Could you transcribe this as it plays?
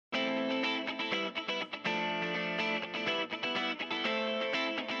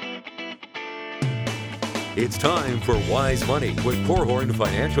It's time for Wise Money with Korhorn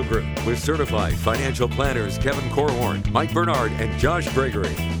Financial Group with certified financial planners Kevin Korhorn, Mike Bernard, and Josh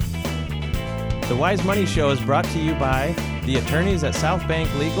Gregory. The Wise Money Show is brought to you by the attorneys at South Bank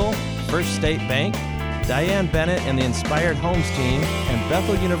Legal, First State Bank, Diane Bennett and the Inspired Homes team, and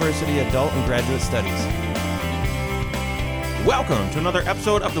Bethel University Adult and Graduate Studies. Welcome to another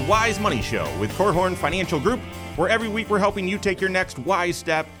episode of the Wise Money Show with Korhorn Financial Group, where every week we're helping you take your next wise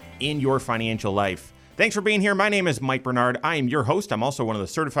step in your financial life. Thanks for being here. My name is Mike Bernard. I am your host. I'm also one of the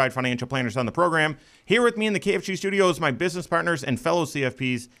certified financial planners on the program. Here with me in the KFG studios, my business partners and fellow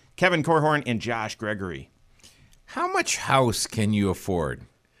CFPs, Kevin Korhorn and Josh Gregory. How much house can you afford?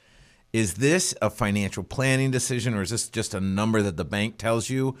 Is this a financial planning decision, or is this just a number that the bank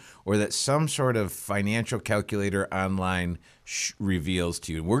tells you, or that some sort of financial calculator online reveals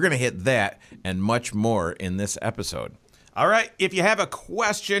to you? We're going to hit that and much more in this episode. All right. If you have a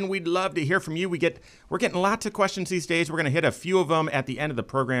question, we'd love to hear from you. We're getting lots of questions these days. We're going to hit a few of them at the end of the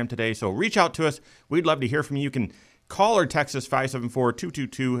program today. So reach out to us. We'd love to hear from you. You can call or text us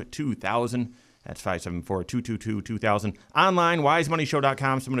 574-222-2000. That's 574-222-2000. Online,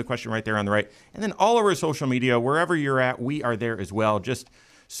 wisemoneyshow.com. Submit a question right there on the right. And then all over social media, wherever you're at, we are there as well. Just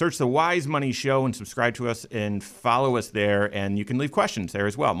search the Wise Money Show and subscribe to us and follow us there. And you can leave questions there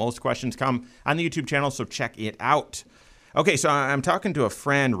as well. Most questions come on the YouTube channel, so check it out. Okay, so I'm talking to a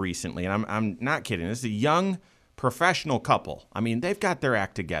friend recently, and I'm not kidding. This is a young professional couple. I mean, they've got their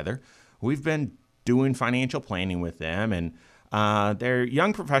act together. We've been doing financial planning with them, and they're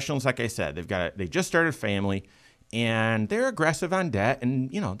young professionals, like I said. They just started a family, and they're aggressive on debt,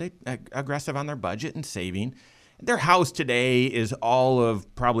 and they aggressive on their budget and saving. Their house today is all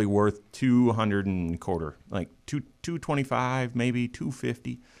of probably worth $200 and quarter, like $225, maybe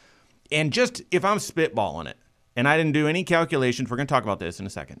 $250. And just if I'm spitballing it, and I didn't do any calculations, we're going to talk about this in a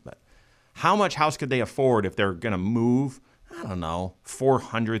second, but how much house could they afford if they're going to move? I don't know,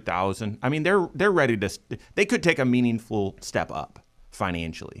 $400,000. I mean, they're ready to. They could take a meaningful step up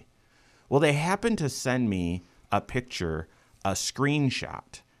financially. Well, they happened to send me a picture, a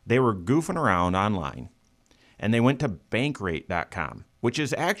screenshot. They were goofing around online, and they went to Bankrate.com, which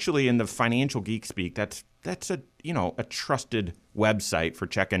is actually in the financial geek speak. That's a trusted website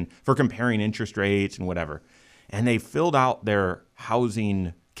for comparing interest rates and whatever. And they filled out their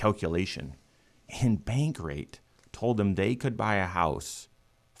housing calculation, and Bankrate told them they could buy a house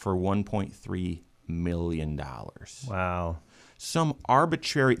for $1.3 million. Wow. Some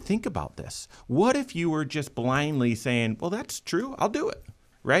arbitrary, think about this. What if you were just blindly saying, well, that's true, I'll do it,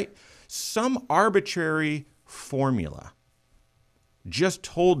 right? Some arbitrary formula just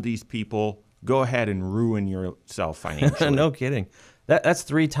told these people, go ahead and ruin yourself financially. No kidding. That's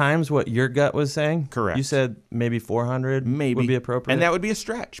 3 times what your gut was saying? Correct. You said maybe 400 would be appropriate? And that would be a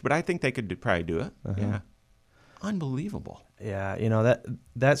stretch, but I think they could probably do it. Uh-huh. Yeah. Unbelievable. Yeah,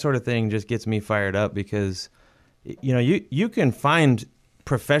 that sort of thing just gets me fired up because, you can find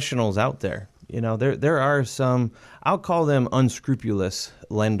professionals out there. There are some, I'll call them unscrupulous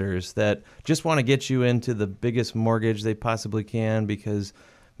lenders that just want to get you into the biggest mortgage they possibly can because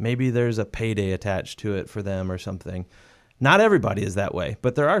maybe there's a payday attached to it for them or something. Not everybody is that way,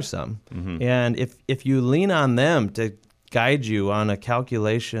 but there are some. Mm-hmm. And if you lean on them to guide you on a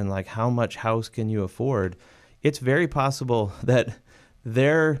calculation like how much house can you afford, it's very possible that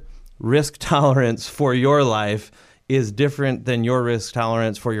their risk tolerance for your life is different than your risk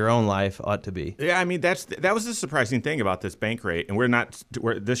tolerance for your own life ought to be. Yeah, I mean that was the surprising thing about this Bankrate, and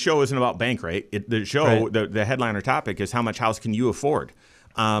this show isn't about Bankrate. The show, right. the headliner topic is how much house can you afford.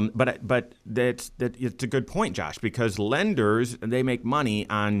 But it's a good point, Josh, because lenders, they make money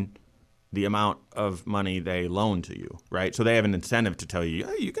on the amount of money they loan to you, right? So they have an incentive to tell you,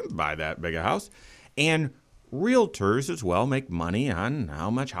 you can buy that big a house. And realtors as well make money on how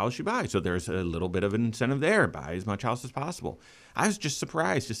much house you buy. So there's a little bit of an incentive there. Buy as much house as possible. I was just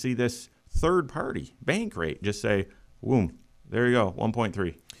surprised to see this third party, Bankrate, just say, boom, there you go,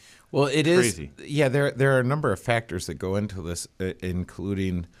 1.3. Well, it is crazy. Yeah, there are a number of factors that go into this,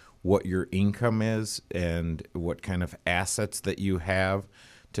 including what your income is and what kind of assets that you have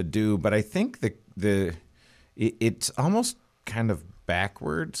to do. But I think it's almost kind of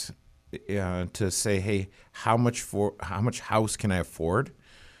backwards to say, hey, how much house can I afford?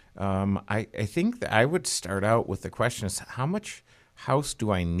 I think that I would start out with the question is, how much house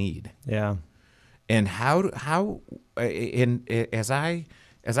do I need? Yeah. And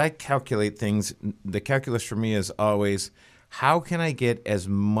as I calculate things, the calculus for me is always, how can I get as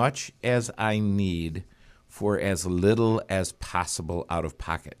much as I need for as little as possible out of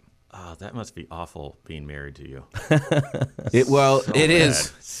pocket? Oh, that must be awful being married to you. It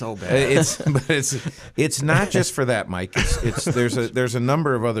is So bad. It's not just for that, Mike. There's a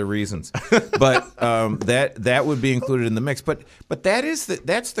number of other reasons, but that would be included in the mix. But that's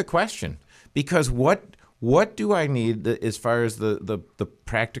the question, because what do I need as far as the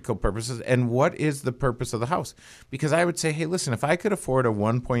practical purposes, and what is the purpose of the house? Because I would say, hey, listen, if I could afford a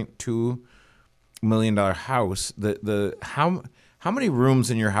 $1.2 million house, how many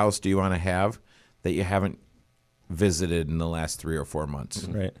rooms in your house do you want to have that you haven't visited in the last 3 or 4 months?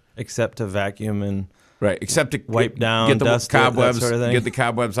 Right. Except to vacuum and Right, except to wipe down, get the dust it, cobwebs, that sort of thing. get the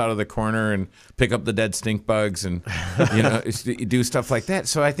cobwebs out of the corner, and pick up the dead stink bugs, and do stuff like that.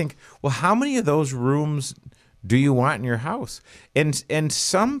 So I think, well, how many of those rooms do you want in your house? And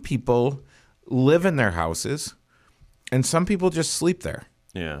some people live in their houses, and some people just sleep there.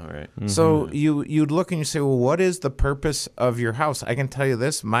 Yeah, right. So you'd look and you say, well, what is the purpose of your house? I can tell you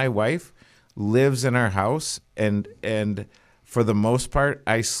this: my wife lives in our house, and for the most part,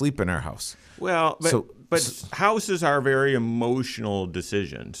 I sleep in our house. Well, but houses are very emotional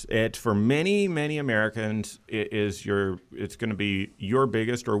decisions. For many Americans, it's going to be your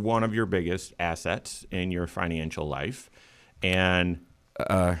biggest or one of your biggest assets in your financial life, and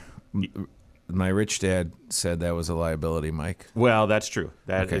my rich dad said that was a liability, Mike. well, that's true.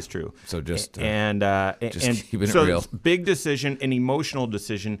 That is Okay. true. So just and keeping it so real. it's big decision, an emotional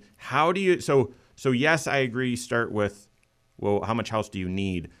decision. How do you? So yes, I agree. Start with, well, how much house do you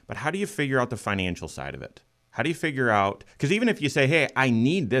need? But how do you figure out the financial side of it? How do you figure out? Because even if you say, hey, I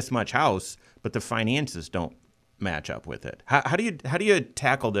need this much house, but the finances don't match up with it. How do you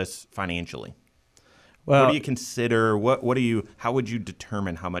tackle this financially? Well, What do you consider? How would you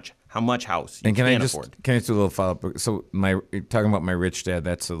determine how much house you And can can afford? I just do a little follow up? So talking about my rich dad,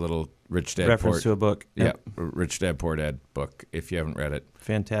 that's a little Rich Dad reference Poor to a book. Yeah, Rich Dad Poor Dad book. If you haven't read it,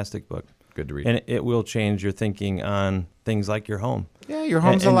 Fantastic book. good to read. And it will change your thinking on things like your home. Yeah, your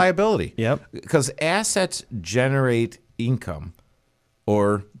home's a and- liability. Yep. Because assets generate income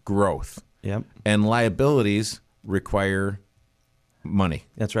or growth, Yep. and liabilities require money.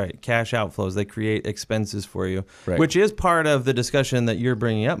 That's right. Cash outflows, they create expenses for you, Right. which is part of the discussion that you're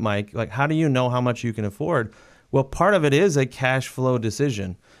bringing up, Mike. Like, how do you know how much you can afford? Well, part of it is a cash flow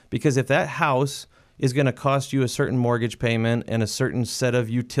decision, because if that house is going to cost you a certain mortgage payment and a certain set of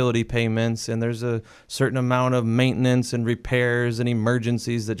utility payments, and there's a certain amount of maintenance and repairs and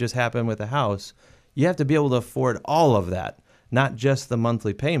emergencies that just happen with the house, you have to be able to afford all of that, not just the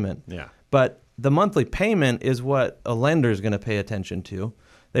monthly payment. Yeah. But the monthly payment is what a lender is going to pay attention to.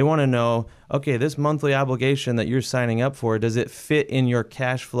 They want to know, okay, this monthly obligation that you're signing up for, does it fit in your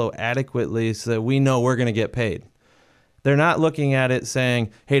cash flow adequately so that we know we're going to get paid? They're not looking at it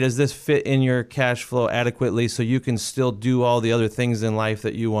saying, hey, does this fit in your cash flow adequately so you can still do all the other things in life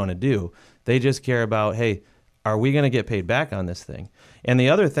that you want to do? They just care about, hey, are we going to get paid back on this thing? And the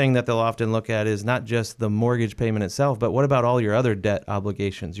other thing that they'll often look at is not just the mortgage payment itself, but what about all your other debt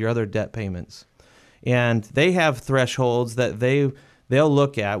obligations, your other debt payments? And they have thresholds that they'll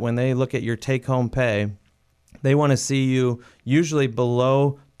look at when they look at your take-home pay. They want to see you usually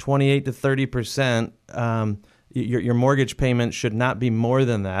below 28 to 30%. Your mortgage payment should not be more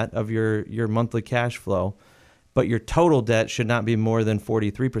than that of your monthly cash flow, but your total debt should not be more than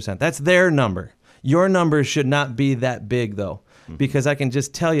 43%. That's their number. Your number should not be that big, though, because I can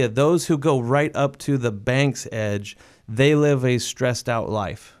just tell you, those who go right up to the bank's edge, they live a stressed out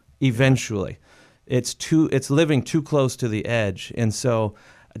life eventually. It's living too close to the edge. And so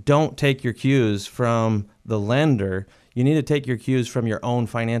don't take your cues from the lender. You need to take your cues from your own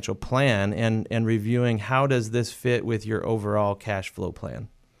financial plan and reviewing how does this fit with your overall cash flow plan.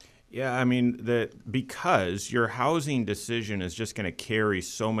 Yeah, I mean, because your housing decision is just going to carry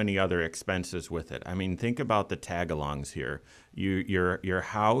so many other expenses with it. I mean, think about the tag-alongs here. Your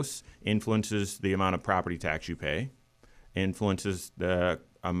house influences the amount of property tax you pay, influences the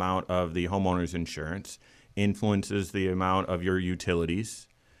amount of the homeowner's insurance, influences the amount of your utilities,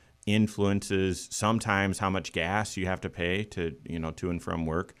 influences sometimes how much gas you have to pay to and from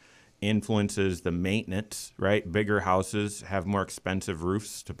work, influences the maintenance, right? Bigger houses have more expensive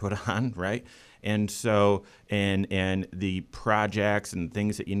roofs to put on, right? And so, and the projects and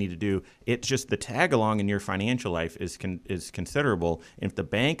things that you need to do, it's just the tag along in your financial life is considerable. And if the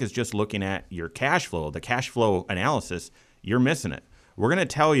bank is just looking at your cash flow, the cash flow analysis, you're missing it. We're going to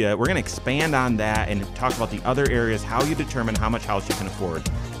tell you, we're going to expand on that and talk about the other areas, how you determine how much house you can afford.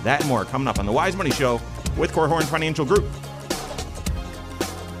 That and more coming up on the Wise Money Show with Korhorn Financial Group.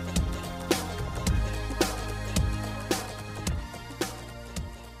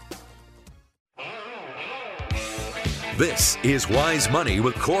 This is Wise Money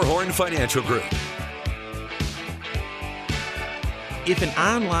with Korhorn Financial Group. If an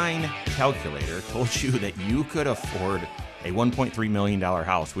online calculator told you that you could afford a $1.3 million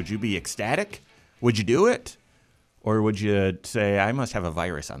house, would you be ecstatic? Would you do it? Or would you say, I must have a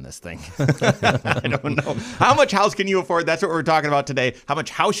virus on this thing? I don't know. How much house can you afford? That's what we're talking about today. How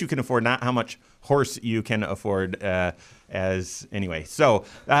much house you can afford, not how much horse you can afford. So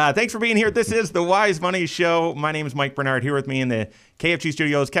thanks for being here. This is the Wise Money Show. My name is Mike Bernard. Here with me in the KFG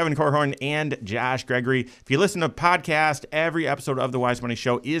studios, Kevin Korhorn and Josh Gregory. If you listen to podcast, every episode of the Wise Money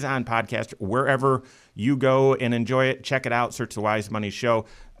Show is on podcast wherever you go and enjoy it. Check it out. Search the Wise Money Show.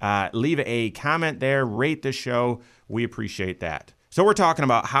 Leave a comment there. Rate the show. We appreciate that. So we're talking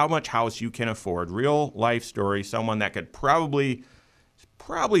about how much house you can afford. Real life story. Someone that could probably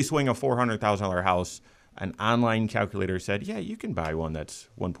swing a $400,000 house. An online calculator said, yeah, you can buy one that's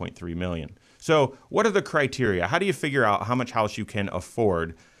 $1.3 million. So what are the criteria? How do you figure out how much house you can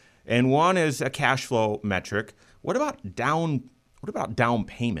afford? And one is a cash flow metric. What about down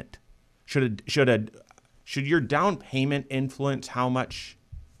payment? Should your down payment influence how much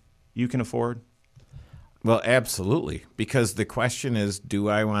you can afford? Well, absolutely, because the question is, do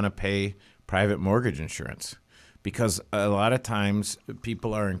I want to pay private mortgage insurance? Because a lot of times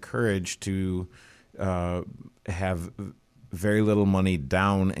people are encouraged to have very little money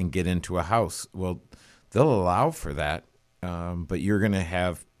down and get into a house. Well, they'll allow for that, but you're going to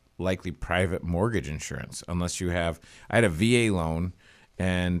have likely private mortgage insurance unless you have. I had a VA loan,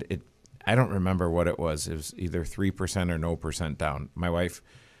 and I don't remember what it was. It was either 3% or no percent down.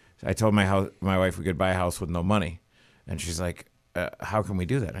 I told my wife we could buy a house with no money, and she's like, "How can we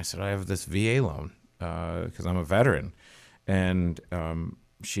do that?" And I said, "I have this VA loan because I'm a veteran," and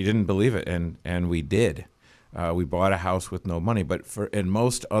she didn't believe it, and we did. We bought a house with no money, but in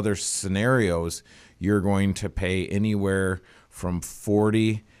most other scenarios, you're going to pay anywhere from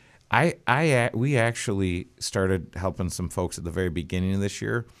 40. We actually started helping some folks at the very beginning of this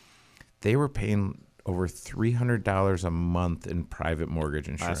year. They were paying over $300 a month in private mortgage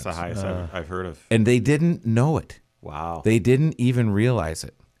insurance. That's the highest I've heard of. And they didn't know it. Wow. They didn't even realize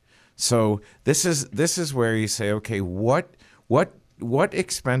it. So this is where you say, okay, what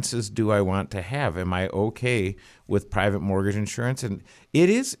expenses do I want to have? Am I okay with private mortgage insurance? And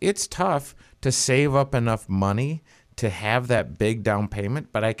it's tough to save up enough money to have that big down payment,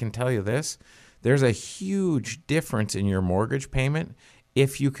 but I can tell you this, there's a huge difference in your mortgage payment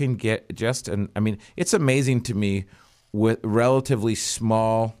if you can get it's amazing to me with relatively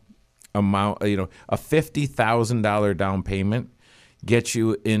small amount, a $50,000 down payment gets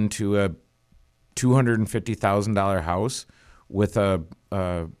you into a $250,000 house with a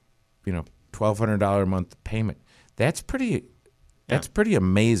 $1,200 a month payment. That's pretty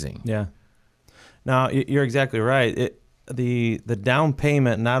amazing. Yeah. Now, you're exactly right. The down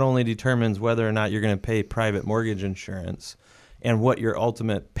payment not only determines whether or not you're going to pay private mortgage insurance and what your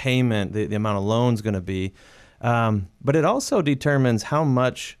ultimate payment, the amount of loan is going to be, but it also determines how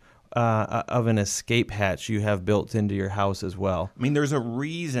much of an escape hatch you have built into your house as well. I mean, there's a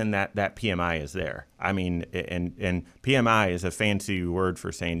reason that PMI is there. I mean, and PMI is a fancy word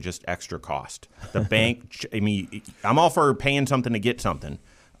for saying just extra cost. The bank, I'm all for paying something to get something,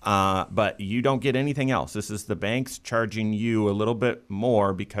 but you don't get anything else. This is the bank's charging you a little bit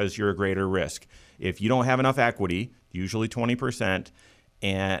more because you're a greater risk. If you don't have enough equity, usually 20%,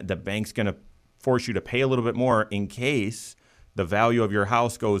 and the bank's going to force you to pay a little bit more in case the value of your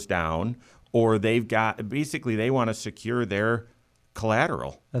house goes down, or they want to secure their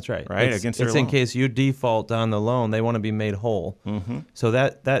collateral. That's right. Right? Against their loan. In case you default on the loan, they want to be made whole. Mm-hmm. So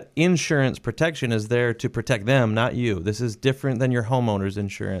that insurance protection is there to protect them, not you. This is different than your homeowner's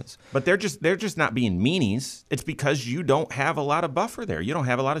insurance. But they're just not being meanies. It's because you don't have a lot of buffer there. You don't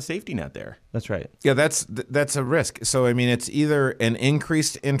have a lot of safety net there. That's right. Yeah, that's a risk. So it's either an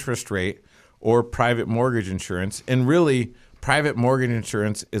increased interest rate or private mortgage insurance, and really private mortgage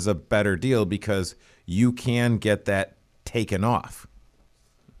insurance is a better deal because you can get that taken off.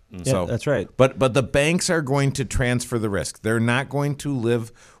 So that's right. But the banks are going to transfer the risk. They're not going to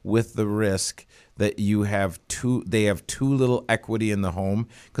live with the risk that you have too little equity in the home,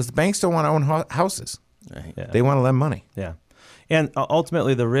 because the banks don't want to own houses. Right. Yeah. They want to lend money. Yeah. And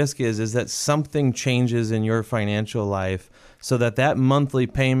ultimately the risk is that something changes in your financial life so that monthly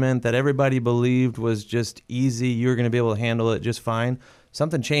payment that everybody believed was just easy, you're going to be able to handle it just fine,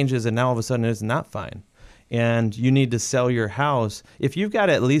 something changes and now all of a sudden it's not fine. And you need to sell your house. If you've got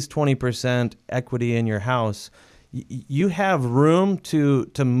at least 20% equity in your house, you have room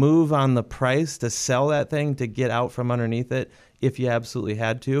to move on the price to sell that thing, to get out from underneath it if you absolutely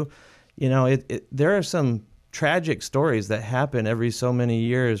had to. There are some tragic stories that happen every so many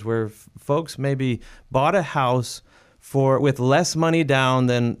years where folks maybe bought a house with less money down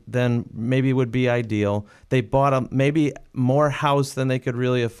than maybe would be ideal. They bought maybe more house than they could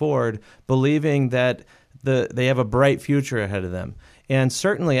really afford, believing that they have a bright future ahead of them. And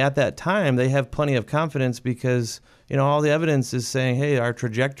certainly at that time, they have plenty of confidence because, all the evidence is saying, hey, our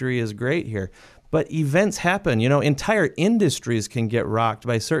trajectory is great here. But events happen. Entire industries can get rocked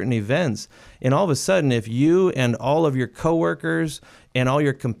by certain events. And all of a sudden, if you and all of your coworkers and all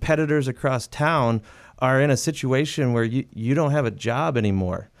your competitors across town are in a situation where you don't have a job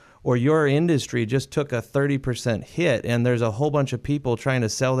anymore, or your industry just took a 30% hit and there's a whole bunch of people trying to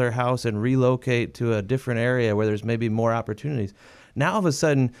sell their house and relocate to a different area where there's maybe more opportunities. Now all of a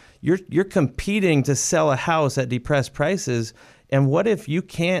sudden you're competing to sell a house at depressed prices, and what if you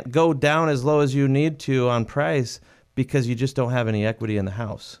can't go down as low as you need to on price because you just don't have any equity in the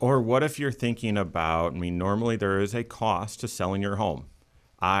house? Or what if you're thinking about, normally there is a cost to selling your home.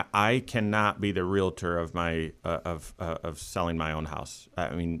 I cannot be the realtor of my of selling my own house.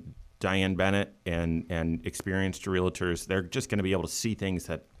 Diane Bennett and experienced realtors, they're just going to be able to see things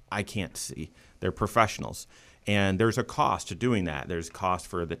that I can't see. They're professionals. And there's a cost to doing that. There's a cost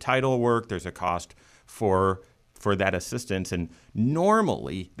for the title work. There's a cost for that assistance. And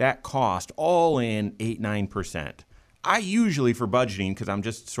normally that cost all in 8-9%. I usually, for budgeting, because I'm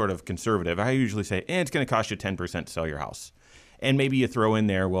just sort of conservative, I usually say, it's going to cost you 10% to sell your house. And maybe you throw in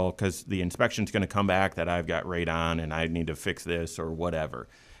there, because the inspection's going to come back that I've got radon and I need to fix this or whatever.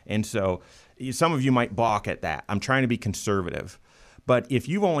 And so some of you might balk at that. I'm trying to be conservative. But if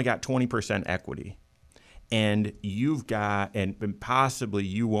you've only got 20% equity, and and possibly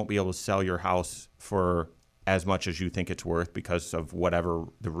you won't be able to sell your house for as much as you think it's worth because of whatever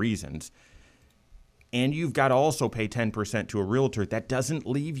the reasons, and you've got to also pay 10% to a realtor, that doesn't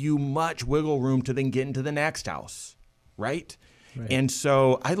leave you much wiggle room to then get into the next house, right? And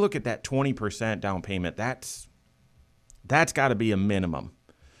so I look at that 20% down payment. That's got to be a minimum.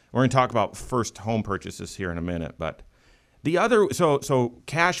 We're going to talk about first home purchases here in a minute, but the other, so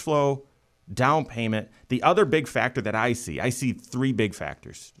cash flow, down payment. The other big factor that I see three big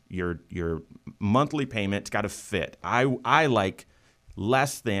factors. Your monthly payment's got to fit. I like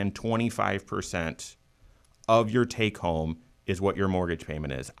less than 25% of your take home is what your mortgage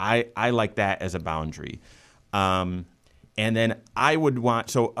payment is. I like that as a boundary. And then I would want,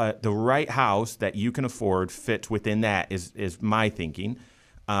 the right house that you can afford fits within that is my thinking.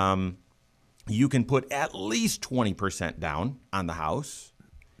 You can put at least 20% down on the house.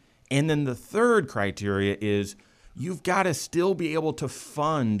 And then the third criteria is you've got to still be able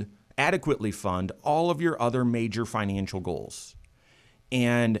to adequately fund all of your other major financial goals.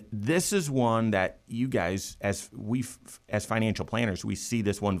 And this is one that you guys, as financial planners, we see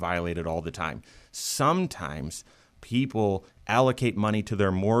this one violated all the time. Sometimes people allocate money to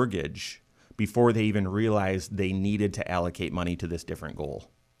their mortgage before they even realize they needed to allocate money to this different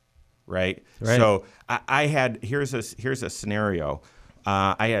goal, right? So here's a scenario.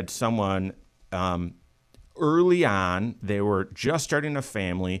 I had someone early on. They were just starting a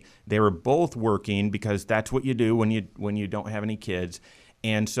family. They were both working because that's what you do when you don't have any kids.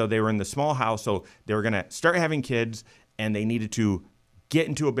 And so they were in the small house. So they were going to start having kids, and they needed to get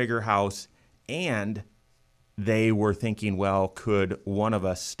into a bigger house. And they were thinking, well, could one of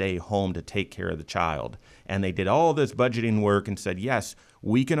us stay home to take care of the child? And they did all this budgeting work and said, yes,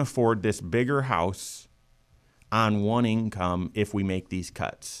 we can afford this bigger house on one income if we make these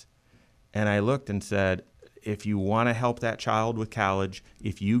cuts. And I looked and said, if you want to help that child with college,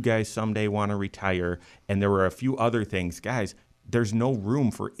 if you guys someday want to retire, and there were a few other things, guys, there's no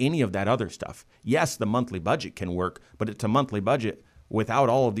room for any of that other stuff. Yes, the monthly budget can work, but it's a monthly budget without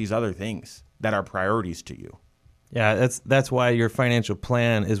all of these other things that are priorities to you. Yeah, that's why your financial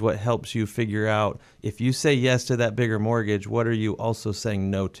plan is what helps you figure out if you say yes to that bigger mortgage, what are you also saying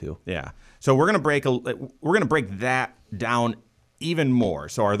no to? Yeah. So we're going to break that down even more.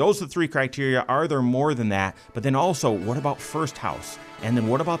 So are those the three criteria? Are there more than that? But then also, what about first house? And then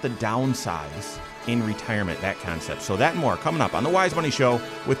what about the downsize in retirement, that concept? So that and more coming up on the Wise Money Show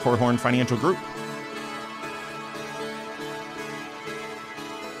with Korhorn Financial Group.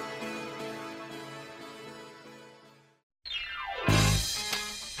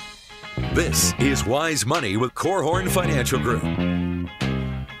 This is Wise Money with Korhorn Financial Group.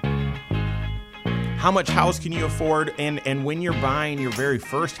 How much house can you afford? And when you're buying your very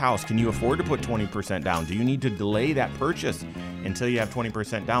first house, can you afford to put 20% down? Do you need to delay that purchase until you have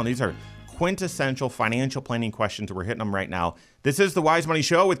 20% down? These are quintessential financial planning questions. We're hitting them right now. This is the Wise Money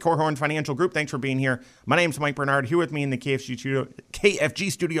Show with Korhorn Financial Group. Thanks for being here. My name's Mike Bernard. Here with me in the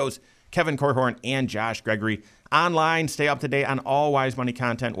KFG studios, Kevin Korhorn and Josh Gregory. Online, stay up to date on all Wise Money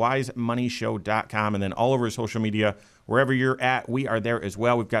content, wisemoneyshow.com, and then all over social media. Wherever you're at, we are there as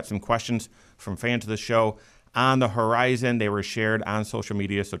well. We've got some questions from fans of the show on the horizon. They were shared on social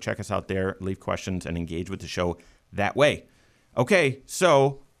media, so check us out there. Leave questions and engage with the show that way. Okay,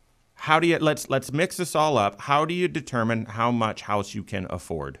 so how do you let's mix this all up. How do you determine how much house you can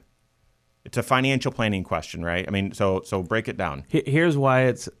afford? It's a financial planning question, right? I mean, so break it down. Here's why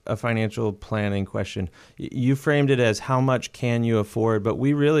it's a financial planning question. You framed it as how much can you afford, but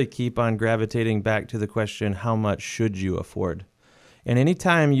we really keep on gravitating back to the question, how much should you afford? And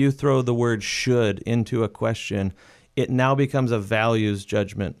anytime you throw the word should into a question, it now becomes a values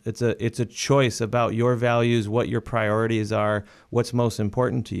judgment. It's a choice about your values, what your priorities are, what's most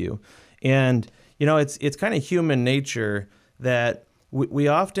important to you. And, it's kind of human nature that we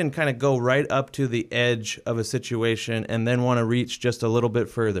often kind of go right up to the edge of a situation and then want to reach just a little bit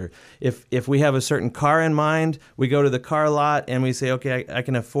further. If we have a certain car in mind, we go to the car lot and we say, okay, I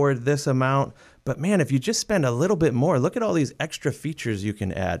can afford this amount. But man, if you just spend a little bit more, look at all these extra features you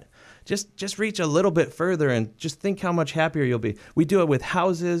can add. Just reach a little bit further and just think how much happier you'll be. We do it with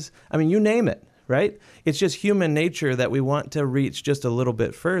houses. I mean, you name it, right? It's just human nature that we want to reach just a little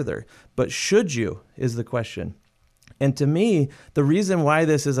bit further. But should you is the question. And to me, the reason why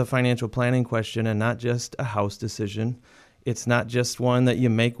this is a financial planning question and not just a house decision, it's not just one that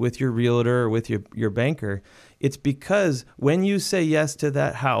you make with your realtor or with your banker. It's because when you say yes to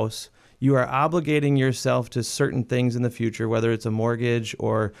that house, you are obligating yourself to certain things in the future, whether it's a mortgage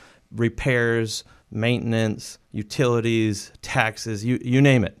or repairs, maintenance, utilities, taxes, you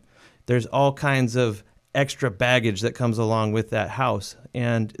name it. There's all kinds of extra baggage that comes along with that house,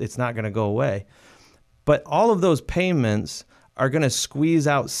 and it's not going to go away. But all of those payments are going to squeeze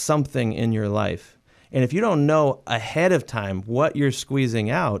out something in your life. And if you don't know ahead of time what you're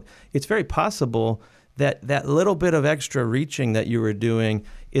squeezing out, it's very possible that that little bit of extra reaching that you were doing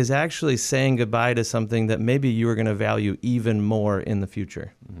is actually saying goodbye to something that maybe you were going to value even more in the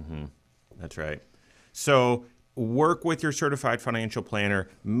future. Mm-hmm. That's right. So work with your certified financial planner.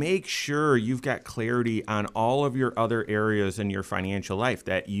 Make sure you've got clarity on all of your other areas in your financial life,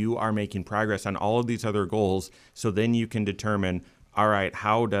 that you are making progress on all of these other goals. So then you can determine, all right,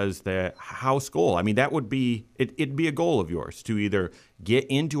 how does the house goal? I mean, that would be, it'd be a goal of yours to either get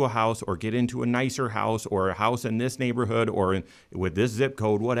into a house or get into a nicer house or a house in this neighborhood or with this zip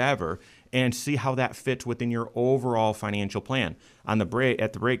code, whatever, and see how that fits within your overall financial plan. At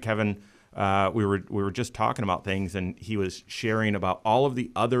the break, Kevin, we were just talking about things, and he was sharing about all of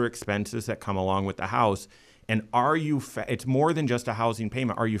the other expenses that come along with the house. And are you? It's more than just a housing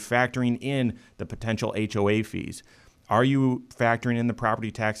payment. Are you factoring in the potential HOA fees? Are you factoring in the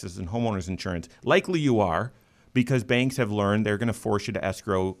property taxes and homeowners insurance? Likely you are, because banks have learned they're going to force you to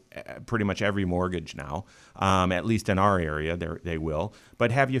escrow pretty much every mortgage now, at least in our area, they will.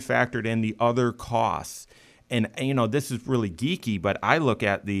 But have you factored in the other costs? And, this is really geeky, but I look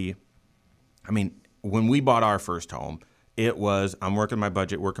at when we bought our first home, it was, I'm working my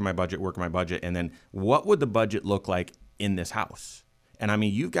budget, and then what would the budget look like in this house? And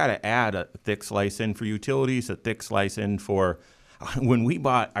you've got to add a thick slice in for utilities, a thick slice in for, when we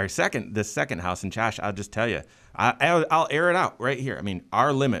bought the second house, and Josh, I'll just tell you, I'll air it out right here.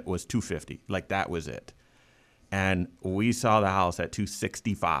 Our limit was $250, like that was it. And we saw the house at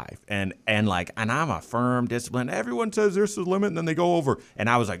 $265, and I'm a firm, disciplined. Everyone says there's a limit, and then they go over. And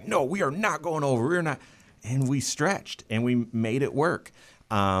I was like, no, we are not going over. We're not. And we stretched, and we made it work.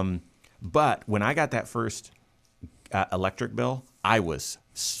 But when I got that first electric bill, I was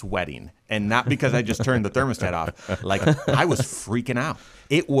sweating, and not because I just turned the thermostat off. I was freaking out.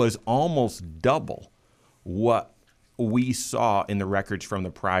 It was almost double what we saw in the records from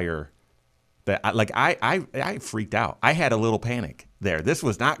the prior. I freaked out. I had a little panic there. This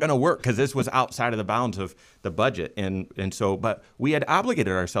was not going to work because this was outside of the bounds of the budget, but we had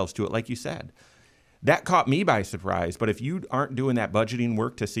obligated ourselves to it, like you said. That caught me by surprise. But if you aren't doing that budgeting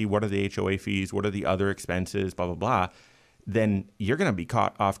work to see what are the HOA fees, what are the other expenses, blah, blah, blah, then you're going to be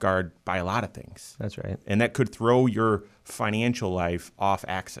caught off guard by a lot of things. That's right. And that could throw your financial life off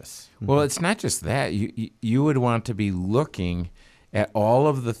axis. Well, it's not just that. You would want to be looking at all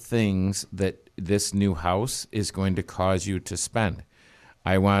of the things that this new house is going to cause you to spend.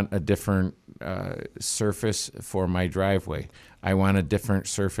 I want a different surface for my driveway. I want a different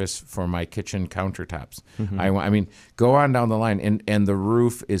surface for my kitchen countertops. Mm-hmm. Go on down the line, and the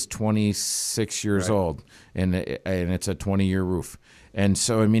roof is 26 years old, and it's a 20-year roof. And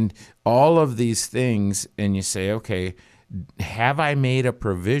so, all of these things, and you say, okay, have I made a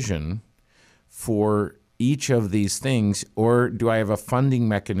provision for each of these things, or do I have a funding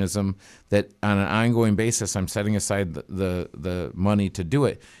mechanism that on an ongoing basis I'm setting aside the money to do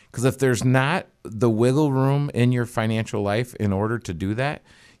it? Because if there's not the wiggle room in your financial life in order to do that,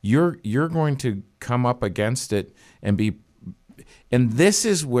 you're going to come up against it and this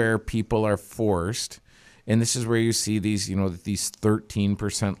is where people are forced, and this is where you see these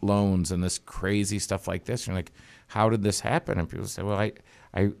 13% loans and this crazy stuff like this. You're like, how did this happen? And people say, well,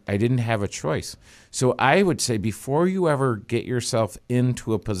 I didn't have a choice. So I would say before you ever get yourself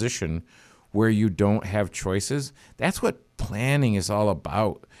into a position where you don't have choices, that's what planning is all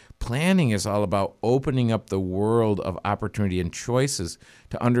about. Planning is all about opening up the world of opportunity and choices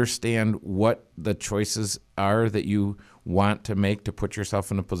to understand what the choices are that you want to make to put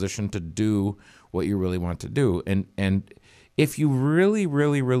yourself in a position to do what you really want to do. And if you really,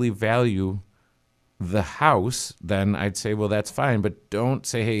 really, really value the house, then I'd say, well, that's fine. But don't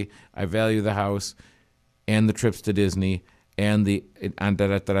say, hey, I value the house and the trips to Disney and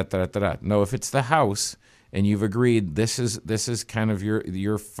da-da-da-da-da-da-da. No, if it's the house and you've agreed this is kind of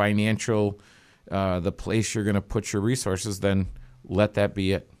your financial, the place you're going to put your resources, then let that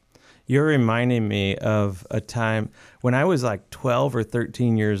be it. You're reminding me of a time when I was like 12 or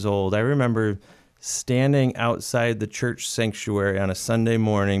 13 years old. I remember standing outside the church sanctuary on a Sunday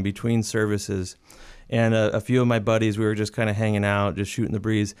morning between services, and a few of my buddies, we were just kind of hanging out, just shooting the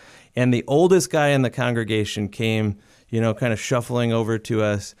breeze. And the oldest guy in the congregation came, kind of shuffling over to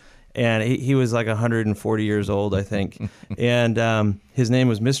us. And he was like 140 years old, I think. And his name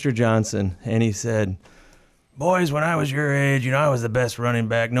was Mr. Johnson. And he said, boys, when I was your age, I was the best running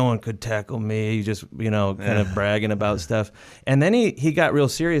back. No one could tackle me. He just, kind of bragging about stuff. And then he got real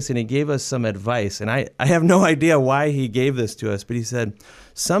serious and he gave us some advice. And I have no idea why he gave this to us, but he said,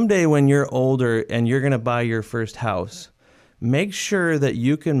 someday when you're older and you're going to buy your first house, make sure that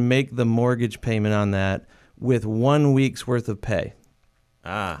you can make the mortgage payment on that with 1 week's worth of pay.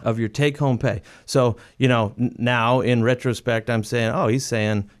 Of your take-home pay. So, now in retrospect, I'm saying, he's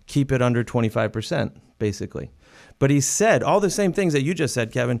saying keep it under 25%, basically. But he said all the same things that you just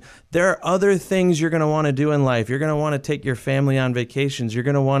said, Kevin. There are other things you're going to want to do in life. You're going to want to take your family on vacations. You're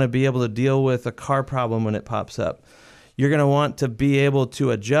going to want to be able to deal with a car problem when it pops up. You're going to want to be able to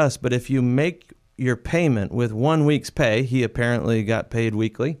adjust. But if you make your payment with 1 week's pay, he apparently got paid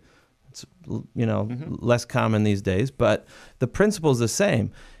weekly. It's, less common these days, but the principle is the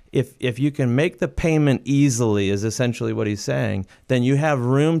same. If you can make the payment easily, is essentially what he's saying, then you have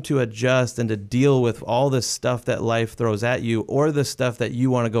room to adjust and to deal with all the stuff that life throws at you, or the stuff that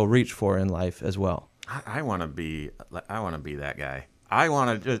you want to go reach for in life as well. I want to be that guy. I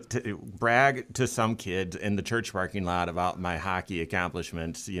want to brag to some kids in the church parking lot about my hockey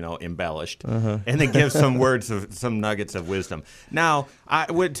accomplishments, embellished, and then give some nuggets of wisdom. Now,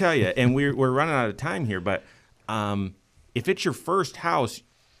 I would tell you, and we're running out of time here, but if it's your first house,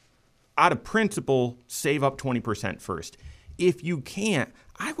 out of principle, save up 20% first. If you can't,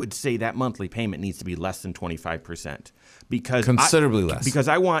 I would say that monthly payment needs to be less than 25%. Considerably less. Because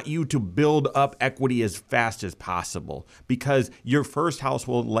I want you to build up equity as fast as possible, because your first house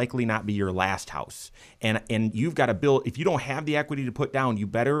will likely not be your last house. And you've got to build, if you don't have the equity to put down, you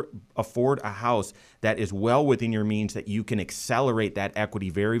better afford a house that is well within your means, that you can accelerate that equity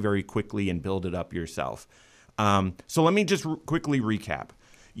very, very quickly and build it up yourself. So let me just quickly recap.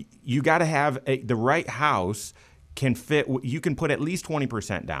 You got to have the right house can fit. You can put at least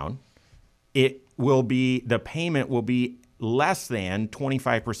 20% down. The payment will be less than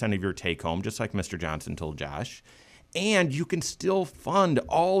 25% of your take home, just like Mr. Johnson told Josh. And you can still fund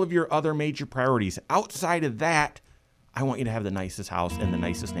all of your other major priorities. Outside of that, I want you to have the nicest house in the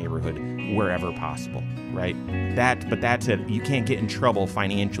nicest neighborhood wherever possible, right? But that's it. You can't get in trouble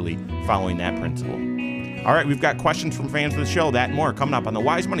financially following that principle. All right, we've got questions from fans of the show, that and more coming up on the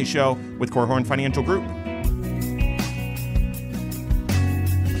Wise Money Show with Korhorn Financial Group.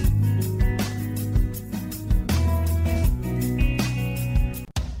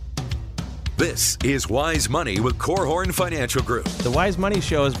 This is Wise Money with Korhorn Financial Group. The Wise Money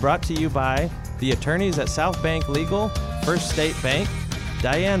Show is brought to you by the attorneys at South Bank Legal, First State Bank,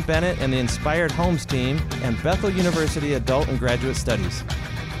 Diane Bennett and the Inspired Homes team, and Bethel University Adult and Graduate Studies.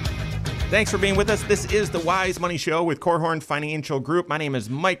 Thanks for being with us. This is the Wise Money Show with Korhorn Financial Group. My name is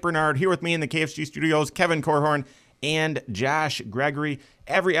Mike Bernard. Here with me in the KFG studios, Kevin Korhorn and Josh Gregory.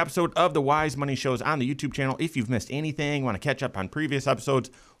 Every episode of the Wise Money Show is on the YouTube channel. If you've missed anything, want to catch up on previous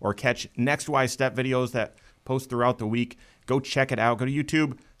episodes, or catch next Wise Step videos that post throughout the week, go check it out. Go to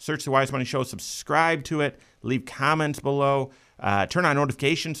YouTube, search the Wise Money Show, subscribe to it, leave comments below, turn on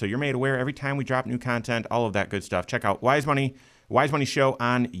notifications so you're made aware every time we drop new content, all of that good stuff. Check out Wise Money Show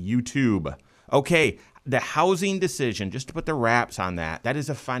on YouTube. Okay, the housing decision, just to put the wraps on that, that is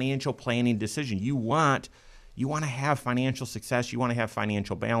a financial planning decision. You want to have financial success. You want to have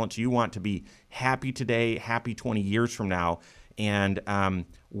financial balance. You want to be happy today, happy 20 years from now, and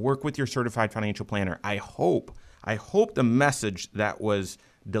work with your certified financial planner. I hope the message that was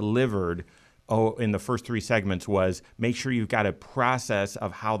delivered in the first 3 segments was make sure you've got a process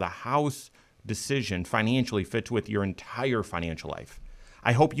of how the house decision financially fits with your entire financial life.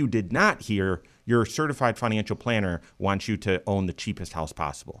 I hope you did not hear your certified financial planner wants you to own the cheapest house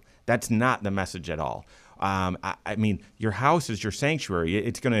possible. That's not the message at all. I mean, your house is your sanctuary.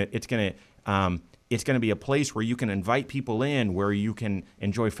 It's gonna be a place where you can invite people in, where you can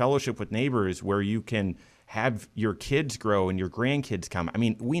enjoy fellowship with neighbors, where you can have your kids grow and your grandkids come. I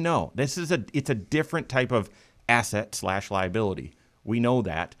mean, we know it's a different type of asset/liability. We know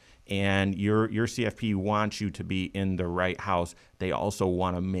that. And your CFP wants you to be in the right house. They also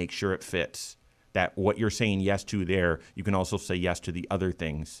want to make sure it fits. That what you're saying yes to there, you can also say yes to the other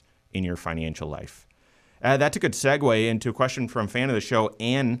things in your financial life. That's a good segue into a question from fan of the show,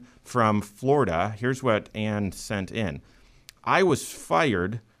 Ann from Florida. Here's what Ann sent in. I was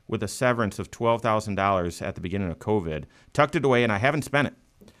fired with a severance of $12,000 at the beginning of COVID, tucked it away, and I haven't spent it.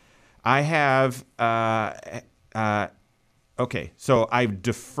 I have... Okay, so I've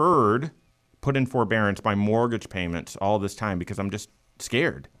deferred, put in forbearance my mortgage payments all this time because I'm just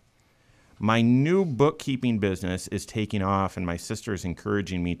scared. My new bookkeeping business is taking off, and my sister is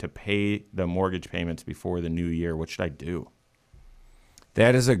encouraging me to pay the mortgage payments before the new year. What should I do?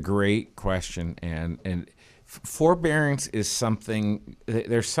 That is a great question, and forbearance is something.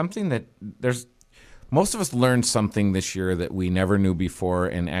 There's most of us learned something this year that we never knew before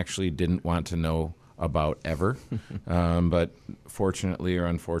and actually didn't want to know about ever, but fortunately or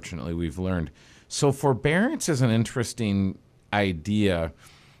unfortunately, we've learned. So forbearance is an interesting idea,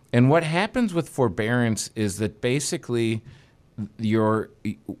 and what happens with forbearance is that basically the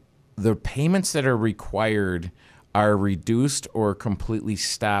payments that are required are reduced or completely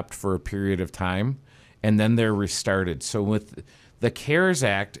stopped for a period of time, and then they're restarted. So with the CARES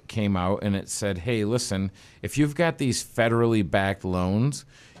Act came out and it said, hey, listen, if you've got these federally backed loans,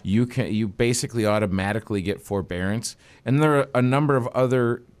 you basically automatically get forbearance, and there are a number of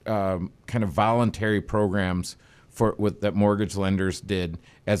other kind of voluntary programs that mortgage lenders did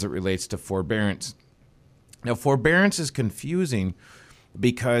as it relates to forbearance. Now, forbearance is confusing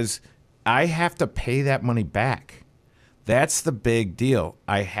because I have to pay that money back. That's the big deal.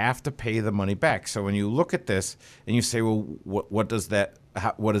 I have to pay the money back. So when you look at this and you say, well, what does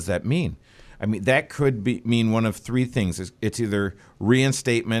that mean? I mean, that could mean one of 3 things. It's either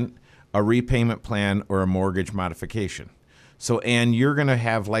reinstatement, a repayment plan, or a mortgage modification. So, Ann, you're going to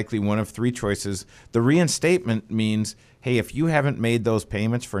have likely one of 3 choices. The reinstatement means, hey, if you haven't made those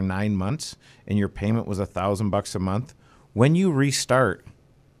payments for 9 months and your payment was $1,000 a month, when you restart,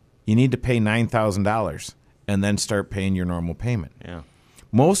 you need to pay $9,000 and then start paying your normal payment. Yeah.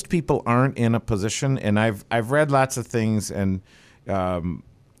 Most people aren't in a position, and I've read lots of things and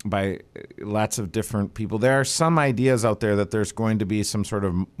by lots of different people. There are some ideas out there that there's going to be some sort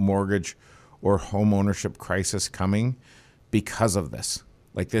of mortgage or home ownership crisis coming because of this.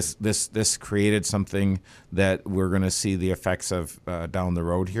 Like this created something that we're going to see the effects of down the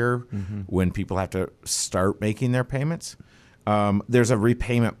road here when people have to start making their payments. There's a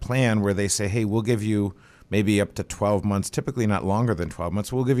repayment plan where they say, hey, we'll give you maybe up to 12 months, typically not longer than 12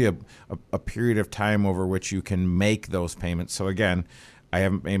 months. We'll give you a period of time over which you can make those payments. So again, I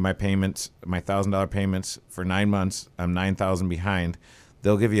haven't made my payments, my $1,000 payments for 9 months. I'm $9,000 behind.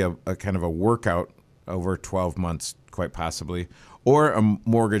 They'll give you a kind of a workout over 12 months, quite possibly, or a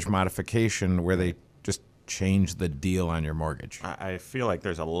mortgage modification where they just change the deal on your mortgage. I feel like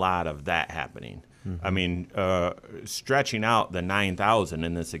there's a lot of that happening. I mean, stretching out the $9,000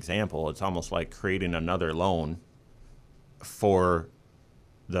 in this example, it's almost like creating another loan for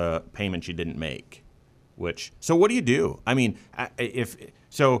the payment you didn't make. So what do you do? I mean,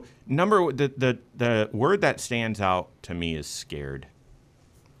 the word that stands out to me is scared.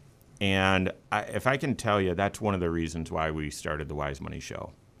 And if I can tell you, that's one of the reasons why we started the Wise Money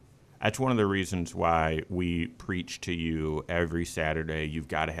Show. That's one of the reasons why we preach to you every Saturday. You've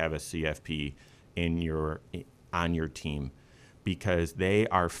got to have a CFP on your team, because they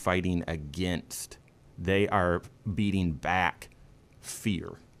are fighting against, they are beating back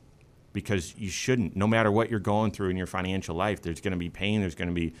fear. Because you shouldn't, no matter what you're going through in your financial life, there's going to be pain, there's going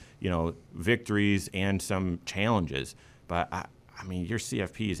to be, victories and some challenges. But I mean, your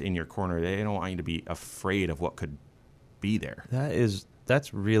CFP is in your corner. They don't want you to be afraid of what could be there.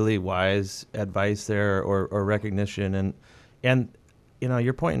 That's really wise advice there, or recognition. And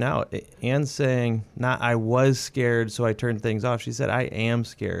you're pointing out, Anne's saying, not I was scared, so I turned things off. She said, I am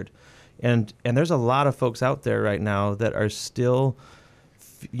scared. And there's a lot of folks out there right now that are still,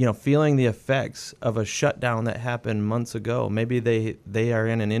 feeling the effects of a shutdown that happened months ago. Maybe they are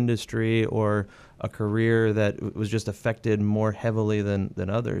in an industry or a career that was just affected more heavily than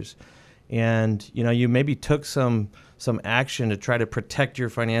others. And, you maybe took some action to try to protect your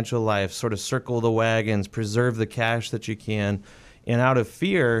financial life, sort of circle the wagons, preserve the cash that you can. And out of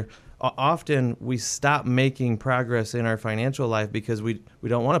fear, often we stop making progress in our financial life because we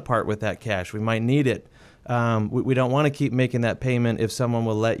don't want to part with that cash. We might need it. We don't want to keep making that payment if someone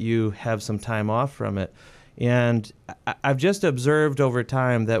will let you have some time off from it. And I've just observed over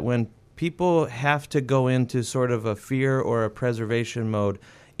time that when people have to go into sort of a fear or a preservation mode,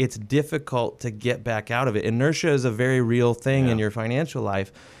 it's difficult to get back out of it. Inertia is a very real thing in your financial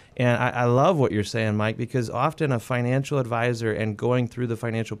life. And I love what you're saying, Mike, because often a financial advisor and going through the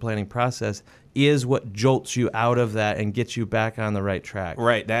financial planning process is what jolts you out of that and gets you back on the right track.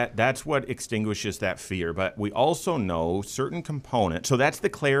 Right. That's what extinguishes that fear. But we also know certain components. So that's the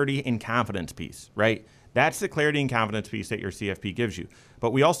clarity and confidence piece, right? That's the clarity and confidence piece that your CFP gives you.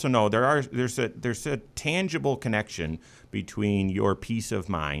 But we also know there's a tangible connection between your peace of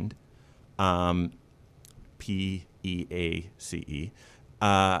mind, PEACE,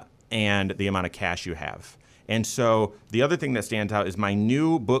 and the amount of cash you have. And so the other thing that stands out is my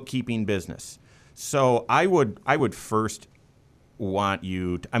new bookkeeping business. So I would first want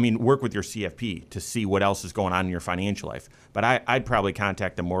you to, work with your CFP to see what else is going on in your financial life. But I'd probably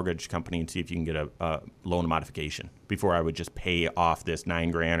contact the mortgage company and see if you can get a loan modification before I would just pay off this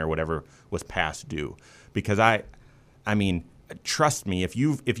 $9,000 or whatever was past due. Because trust me, if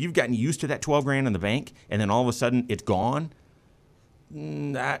you've gotten used to that $12,000 in the bank and then all of a sudden it's gone,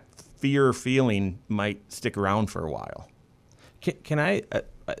 that fear feeling might stick around for a while. Can I?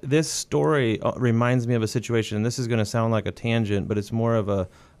 This story reminds me of a situation, and this is going to sound like a tangent, but it's more of a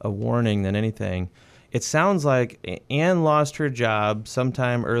warning than anything. It sounds like Anne lost her job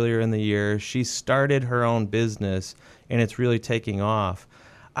sometime earlier in the year. She started her own business, and it's really taking off.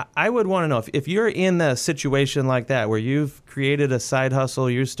 I would want to know, if you're in a situation like that where you've created a side hustle,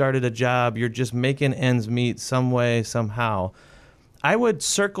 you started a job, you're just making ends meet some way, somehow, I would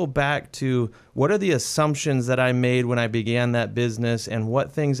circle back to what are the assumptions that I made when I began that business and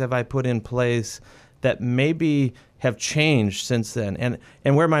what things have I put in place that maybe have changed since then.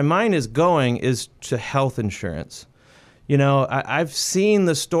 And where my mind is going is to health insurance. I've seen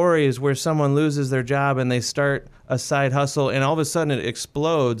the stories where someone loses their job and they start a side hustle and all of a sudden it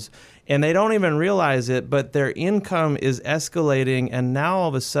explodes and they don't even realize it, but their income is escalating and now all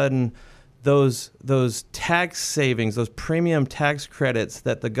of a sudden those tax savings, those premium tax credits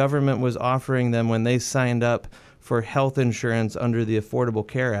that the government was offering them when they signed up for health insurance under the Affordable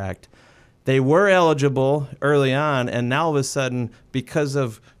Care Act, they were eligible early on, and now all of a sudden, because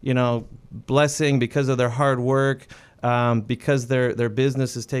of blessing, because of their hard work, because their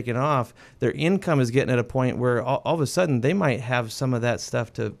business is taking off, their income is getting at a point where all of a sudden they might have some of that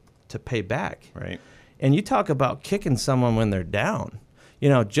stuff to pay back. Right. And you talk about kicking someone when they're down.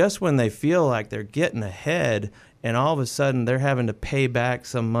 Just when they feel like they're getting ahead and all of a sudden they're having to pay back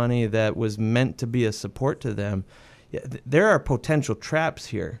some money that was meant to be a support to them, there are potential traps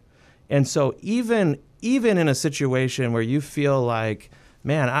here. And so even in a situation where you feel like,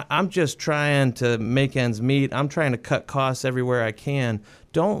 man, I'm just trying to make ends meet, I'm trying to cut costs everywhere I can,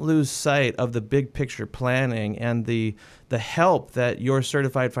 don't lose sight of the big picture planning and the help that your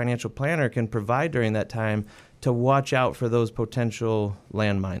certified financial planner can provide during that time to watch out for those potential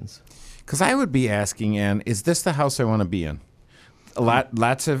landmines. Because I would be asking, Ann, is this the house I want to be in?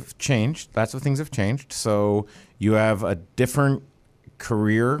 Lots have changed. Lots of things have changed. So you have a different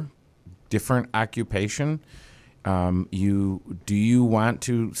career, different occupation. Do you want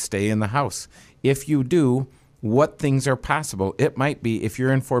to stay in the house? If you do, what things are possible? It might be, if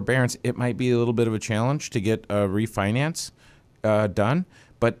you're in forbearance, it might be a little bit of a challenge to get a refinance done.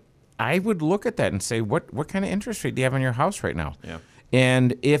 But I would look at that and say, what kind of interest rate do you have on your house right now? Yeah.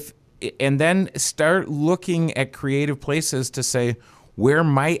 And then start looking at creative places to say, where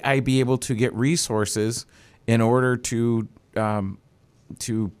might I be able to get resources in order to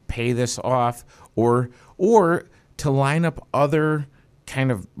pay this off, or to line up other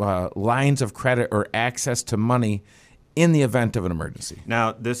kind of lines of credit or access to money in the event of an emergency.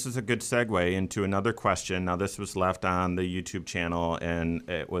 Now, this is a good segue into another question. Now, this was left on the YouTube channel, and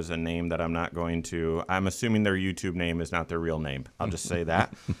it was a name that I'm assuming their YouTube name is not their real name. I'll just say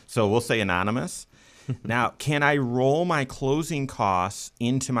that. So we'll say anonymous. Now, can I roll my closing costs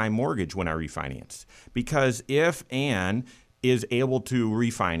into my mortgage when I refinance? Because if Anne is able to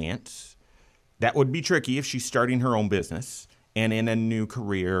refinance. That would be tricky if she's starting her own business and in a new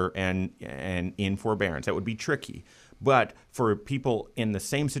career and in forbearance. That would be tricky. But for people in the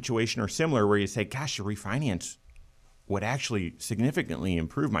same situation or similar where you say, gosh, a refinance would actually significantly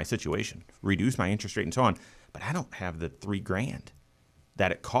improve my situation, reduce my interest rate and so on, but I don't have the $3,000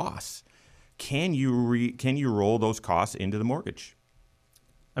 that it costs. Can you roll those costs into the mortgage?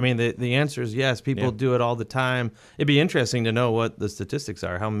 I mean, the answer is yes. People do it all the time. It'd be interesting to know what the statistics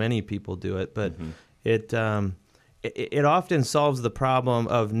are, how many people do it, but it often solves the problem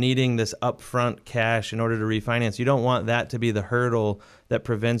of needing this upfront cash in order to refinance. You don't want that to be the hurdle that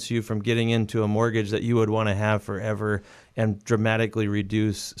prevents you from getting into a mortgage that you would want to have forever and dramatically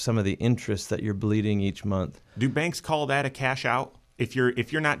reduce some of the interest that you're bleeding each month. Do banks call that a cash out? If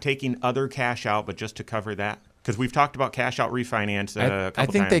you're not taking other cash out, but just to cover that? Because we've talked about cash out refinance a couple times. I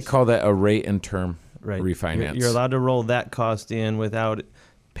think they call that a rate and term refinance. You're allowed to roll that cost in without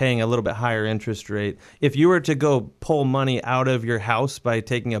paying a little bit higher interest rate. If you were to go pull money out of your house by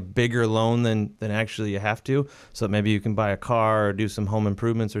taking a bigger loan than actually you have to, so maybe you can buy a car or do some home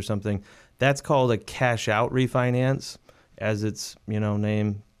improvements or something, that's called a cash out refinance, as its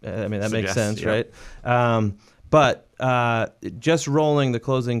name. I mean, that makes sense, right? But just rolling the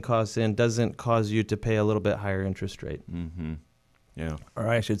closing costs in doesn't cause you to pay a little bit higher interest rate. Mm-hmm. Yeah. Or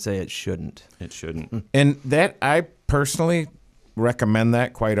I should say it shouldn't. It shouldn't. And that, I personally recommend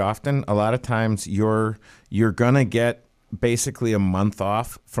that quite often. A lot of times you're going to get basically a month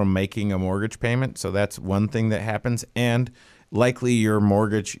off from making a mortgage payment. So that's one thing that happens. And likely your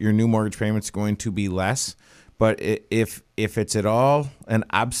new mortgage payment's going to be less. But if it's at all an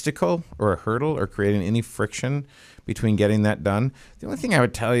obstacle or a hurdle or creating any friction between getting that done, the only thing I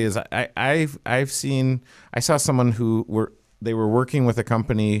would tell you is I saw someone they were working with a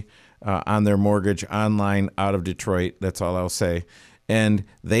company on their mortgage online out of Detroit. That's all I'll say. And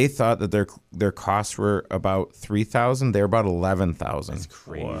they thought that their costs were about $3,000. They're about $11,000. That's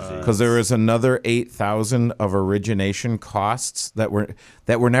crazy. Because there was another $8,000 of origination costs that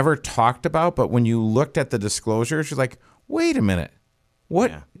were never talked about. But when you looked at the disclosures, you're like, wait a minute, what?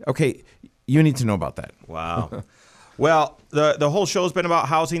 Yeah. Okay, you need to know about that. Wow. Well, the whole show's been about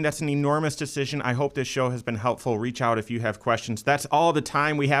housing. That's an enormous decision. I hope this show has been helpful. Reach out if you have questions. That's all the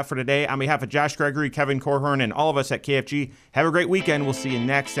time we have for today. On behalf of Josh Gregory, Kevin Korhorn, and all of us at KFG, have a great weekend. We'll see you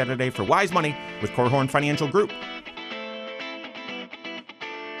next Saturday for Wise Money with Korhorn Financial Group.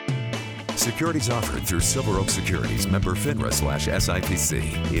 Securities offered through Silver Oak Securities, member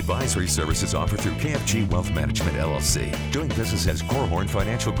FINRA/SIPC. Advisory services offered through KFG Wealth Management, LLC. Doing business as Korhorn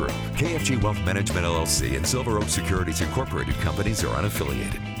Financial Group. KFG Wealth Management, LLC and Silver Oak Securities Incorporated companies are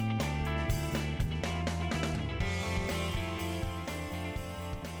unaffiliated.